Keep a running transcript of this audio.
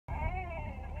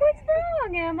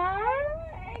wrong, Emma?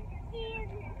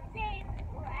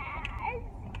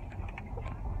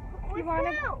 With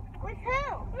who? With who?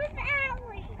 With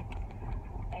Allie.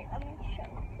 Wait, let me show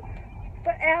you.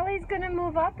 But Allie's going to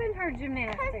move up in her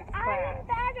gymnastics class. I am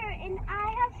better, and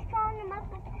I have stronger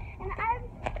muscles, and I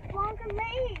have longer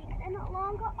legs and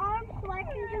longer arms, so I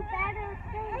can do better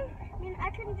things. I mean, I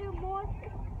can do more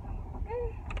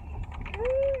things.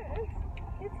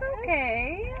 It's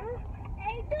okay.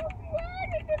 I don't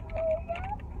want to move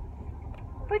up.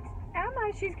 But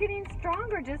Emma, she's getting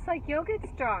stronger, just like you'll get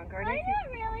stronger. I'm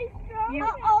not really strong.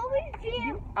 I'll always be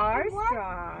You are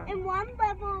strong. in one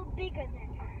level bigger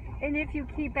than her. And if you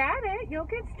keep at it, you'll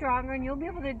get stronger and you'll be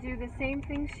able to do the same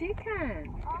things she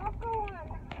can. I'll go on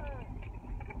hot.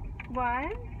 What?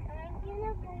 I'm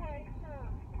gonna go on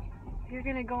hot. You're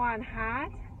going to go on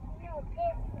hot? No,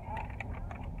 this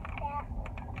that.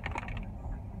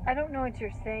 I don't know what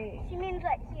you're saying. She means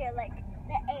like here, like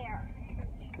the air.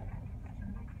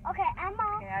 Okay,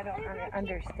 Emma. Yeah, I don't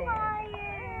understand.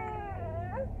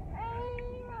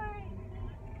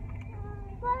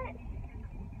 But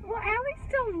Well, Allie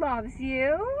still loves you.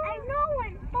 I know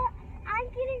it, but I'm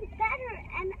getting better,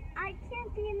 and I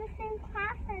can't be in the same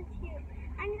class as you.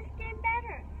 I'm just getting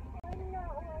better. I'm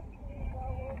not letting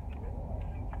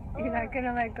go. You're not going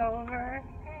to let go of her?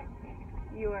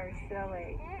 You are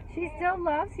silly. She still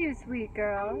loves you, sweet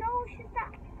girl. No, she's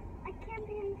not. I can't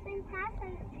be in the same class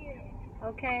as you.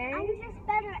 Okay? I'm just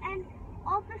better, and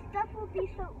all the stuff will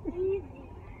be so easy.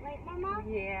 Right, Mama?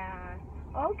 Yeah.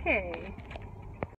 Okay.